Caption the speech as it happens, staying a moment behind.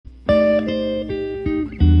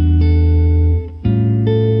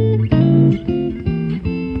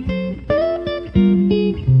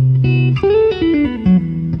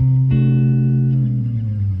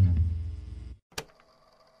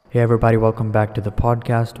everybody, welcome back to the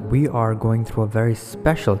podcast. We are going through a very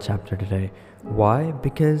special chapter today. Why?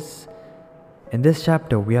 Because in this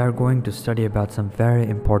chapter, we are going to study about some very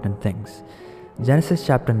important things. Genesis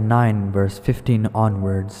chapter 9, verse 15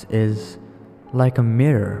 onwards is like a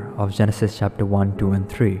mirror of Genesis chapter 1, 2, and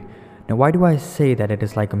 3. Now, why do I say that it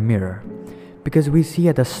is like a mirror? Because we see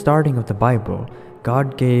at the starting of the Bible,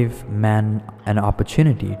 God gave man an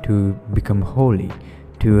opportunity to become holy,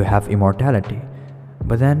 to have immortality.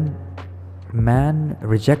 But then man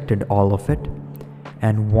rejected all of it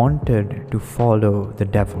and wanted to follow the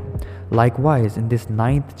devil. Likewise, in this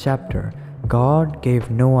 9th chapter, God gave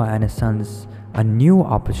Noah and his sons a new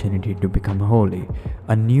opportunity to become holy,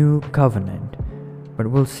 a new covenant. But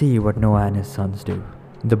we'll see what Noah and his sons do.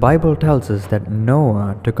 The Bible tells us that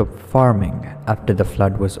Noah took up farming after the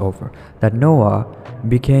flood was over, that Noah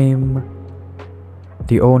became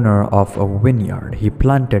the owner of a vineyard. He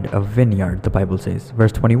planted a vineyard, the Bible says.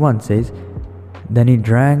 Verse 21 says, "Then he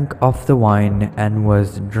drank of the wine and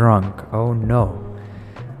was drunk." Oh no.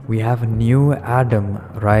 We have a new Adam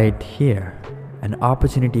right here. An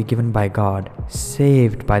opportunity given by God,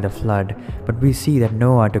 saved by the flood. But we see that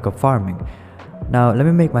Noah took up farming. Now, let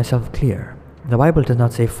me make myself clear. The Bible does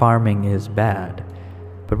not say farming is bad.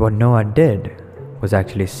 But what Noah did was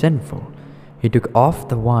actually sinful. He took off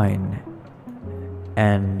the wine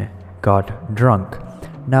and got drunk.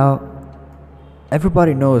 Now,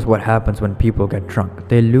 everybody knows what happens when people get drunk.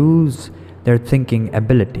 They lose their thinking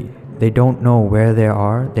ability. They don't know where they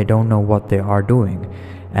are. They don't know what they are doing.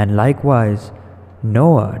 And likewise,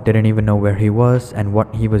 Noah didn't even know where he was and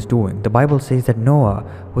what he was doing. The Bible says that Noah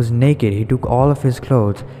was naked. He took all of his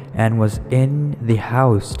clothes and was in the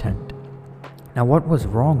house tent. Now, what was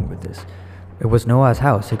wrong with this? It was Noah's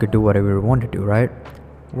house. He could do whatever he wanted to, right?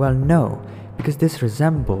 Well, no. Because this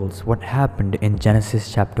resembles what happened in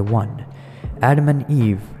Genesis chapter 1. Adam and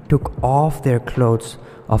Eve took off their clothes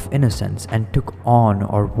of innocence and took on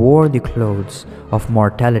or wore the clothes of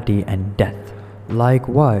mortality and death.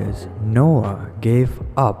 Likewise, Noah gave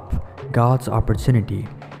up God's opportunity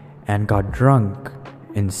and got drunk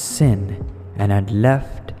in sin and had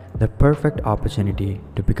left the perfect opportunity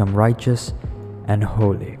to become righteous and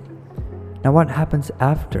holy. Now, what happens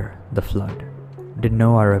after the flood? Did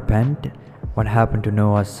Noah repent? What happened to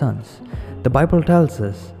Noah's sons? The Bible tells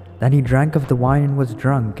us that he drank of the wine and was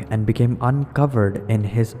drunk and became uncovered in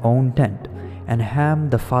his own tent. And Ham,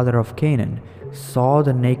 the father of Canaan, saw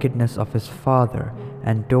the nakedness of his father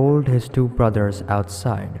and told his two brothers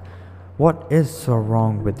outside. What is so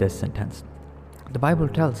wrong with this sentence? The Bible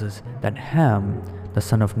tells us that Ham, the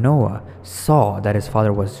son of Noah, saw that his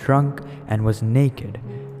father was drunk and was naked.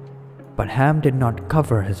 But Ham did not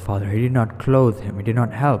cover his father. He did not clothe him. He did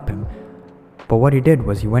not help him. But what he did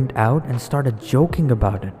was he went out and started joking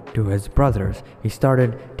about it to his brothers. He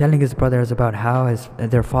started telling his brothers about how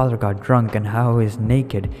their father got drunk and how he is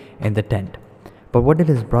naked in the tent. But what did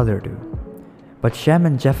his brother do? But Shem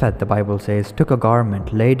and Japheth, the Bible says, took a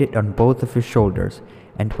garment, laid it on both of his shoulders,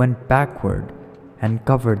 and went backward and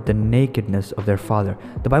covered the nakedness of their father.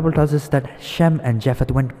 The Bible tells us that Shem and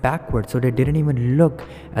Japheth went backward, so they didn't even look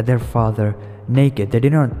at their father naked. They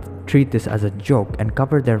did not treat this as a joke and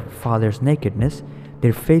covered their father's nakedness.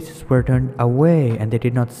 Their faces were turned away and they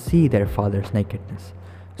did not see their father's nakedness.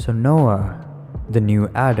 So Noah, the new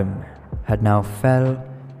Adam, had now fell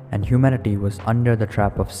and humanity was under the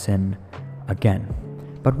trap of sin again.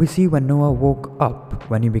 But we see when Noah woke up,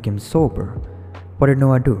 when he became sober, what did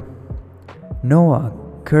Noah do? Noah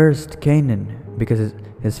cursed Canaan because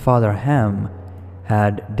his father Ham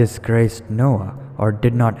had disgraced Noah or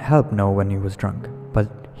did not help Noah when he was drunk.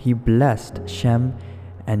 But he blessed Shem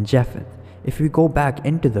and Japheth. If we go back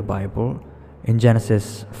into the Bible, in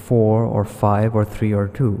Genesis 4 or 5 or 3 or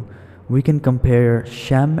 2, we can compare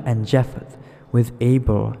Shem and Japheth with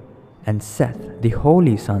Abel and Seth, the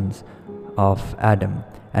holy sons of Adam.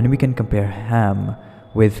 And we can compare Ham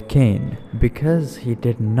with Cain because he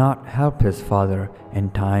did not help his father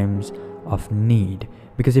in times of need.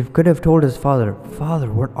 Because he could have told his father,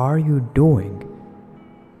 "Father, what are you doing?"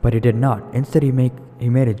 But he did not. Instead, he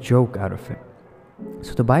made a joke out of it.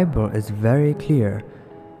 So the Bible is very clear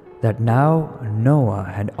that now Noah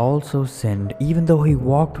had also sinned, even though he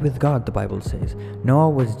walked with God, the Bible says. Noah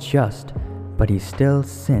was just, but he still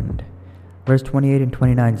sinned. Verse 28 and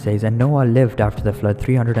 29 says, "And Noah lived after the flood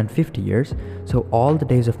 350 years, so all the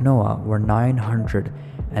days of Noah were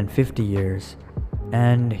 950 years,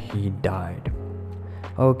 and he died."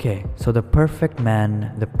 Okay, so the perfect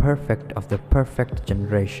man, the perfect of the perfect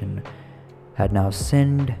generation, had now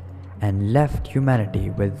sinned and left humanity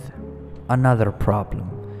with another problem.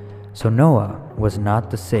 So Noah was not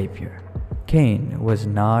the savior. Cain was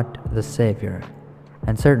not the savior,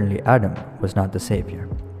 and certainly Adam was not the savior.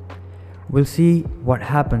 We'll see what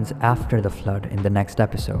happens after the flood in the next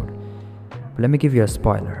episode. But let me give you a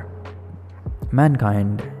spoiler.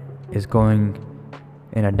 Mankind is going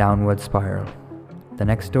in a downward spiral. The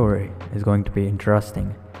next story is going to be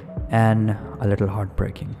interesting and a little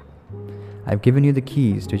heartbreaking. I've given you the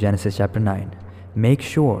keys to Genesis chapter 9. Make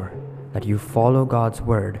sure that you follow God's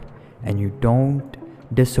word and you don't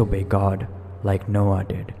disobey God like Noah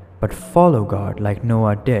did, but follow God like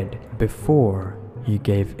Noah did before he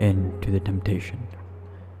gave in to the temptation.